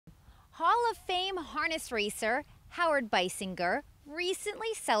Hall of Fame harness racer Howard Beissinger recently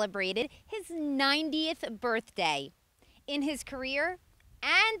celebrated his 90th birthday. In his career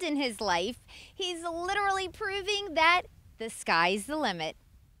and in his life, he's literally proving that the sky's the limit.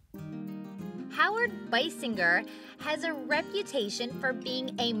 Howard Beissinger has a reputation for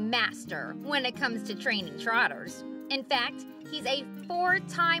being a master when it comes to training trotters. In fact, he's a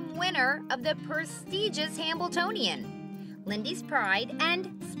 4-time winner of the prestigious Hambletonian. Lindy's Pride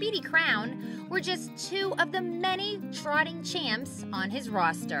and Speedy Crown were just two of the many trotting champs on his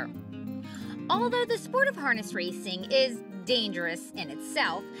roster. Although the sport of harness racing is dangerous in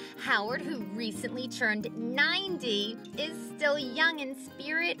itself, Howard, who recently turned 90, is still young in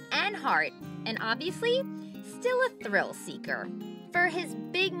spirit and heart, and obviously still a thrill seeker. For his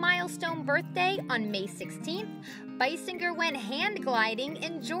big milestone birthday on May 16th, Beissinger went hand gliding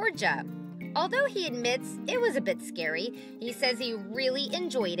in Georgia. Although he admits it was a bit scary, he says he really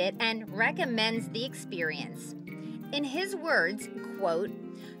enjoyed it and recommends the experience. In his words, quote,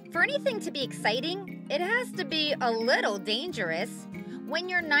 "For anything to be exciting, it has to be a little dangerous. When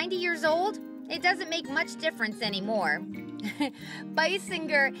you're 90 years old, it doesn't make much difference anymore."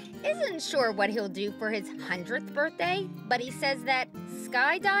 Beissinger isn't sure what he'll do for his 100th birthday, but he says that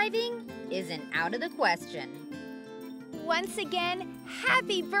skydiving isn't out of the question. Once again,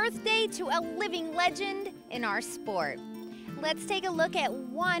 happy birthday to a living legend in our sport. Let's take a look at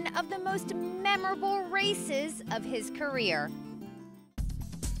one of the most memorable races of his career.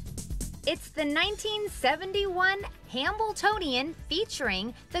 It's the 1971 Hambletonian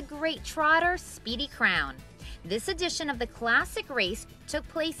featuring the great trotter Speedy Crown. This edition of the classic race took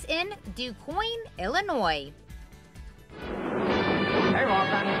place in DuQuoin, Illinois. Hey, off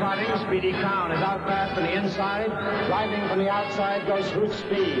and trotting, Speedy Crown is out fast on the inside. Driving from the outside goes Hoot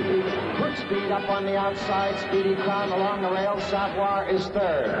Speed. Hoot Speed up on the outside. Speedy Crown along the rails. Savoir is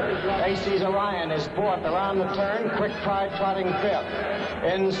third. AC's Orion is fourth around the turn. Quick Pride trotting fifth.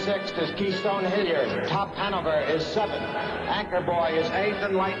 In sixth is Keystone Hilliard. Top Hanover is seventh. Anchor Boy is eighth,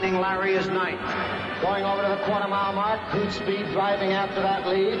 and Lightning Larry is ninth. Going over to the quarter-mile mark, Hoot Speed driving after that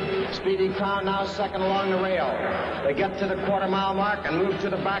lead. Speedy Crown now second along the rail. They get to the quarter-mile mark and move to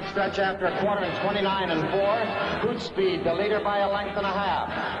the backstretch after a quarter in 29 and 4. Hoot Speed, the leader by a length and a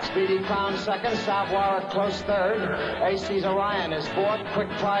half. Speedy Crown second, Savoir a close third. AC's Orion is fourth, Quick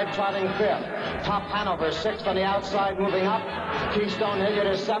Pride trotting fifth. Top Hanover sixth on the outside moving up. Keystone Hilliard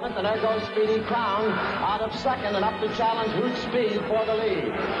is seventh, and there goes Speedy Crown out of second and up to challenge Hoot Speed for the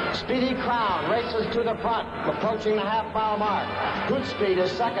lead. Speedy Crown races to the front, approaching the half-mile mark. Hoot Speed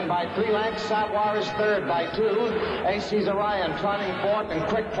is second by 3 lengths. Savoir is third by 2. AC's Orion trotting fourth, and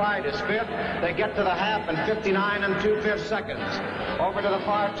Quick Pride is fifth. They get to the half in 59 and 2/5 seconds. Over to the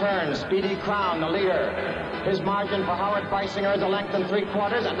far turn, Speedy Crown, the leader. His margin for Howard Beissinger is a length and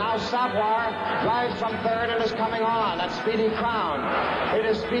 3/4, and now Savoir drives from third and is coming on. That's Speedy Crown. It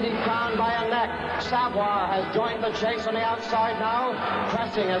is Speedy Crown by a neck. Savoir has joined the chase on the outside now,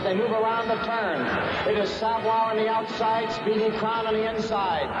 pressing as they move around the turn. It is Savoir on the outside, Speedy Crown on the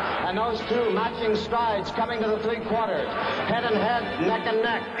inside, and those two matching strides coming to the 3/4. Head and head, neck and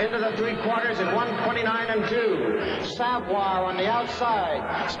neck, into the 3/4 in 1:29 and 2. Savoir on the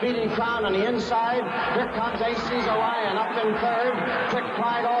outside, Speedy Crown on the inside. Here comes AC's Orion up in third. Quick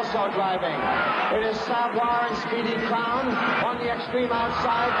Pride also driving. It is Savoir and Speedy Crown on the extreme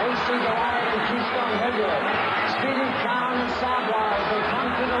outside. AC's Orion and Keystone Hilliard. Speedy Crown and Savoir as they come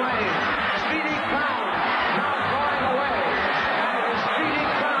to the lane. Speedy Crown now drawing away. And it is Speedy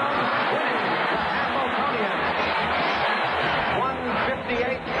Crown winning the Hambletonian.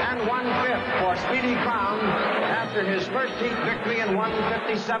 1:58 and 1/5 for Speedy Crown after his first heat victory in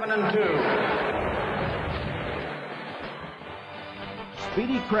 1:57 and 2.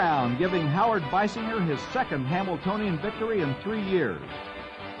 Speedy Crown giving Howard Beissinger his second Hambletonian victory in 3 years.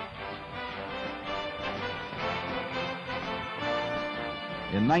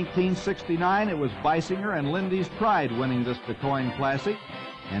 In 1969, it was Beissinger and Lindy's Pride winning this DuQuoin Classic,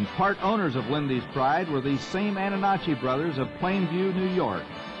 and part owners of Lindy's Pride were these same Antonacci brothers of Plainview, New York.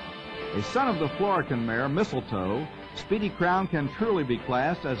 A son of the Florican mare, Mistletoe, Speedy Crown can truly be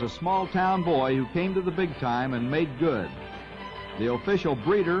classed as a small-town boy who came to the big time and made good. The official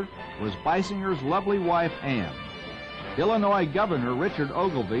breeder was Beissinger's lovely wife, Ann. Illinois Governor Richard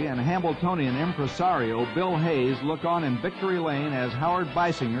Ogilvie and Hambletonian impresario Bill Hayes look on in victory lane as Howard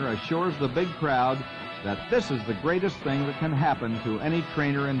Beissinger assures the big crowd that this is the greatest thing that can happen to any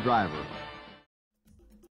trainer and driver.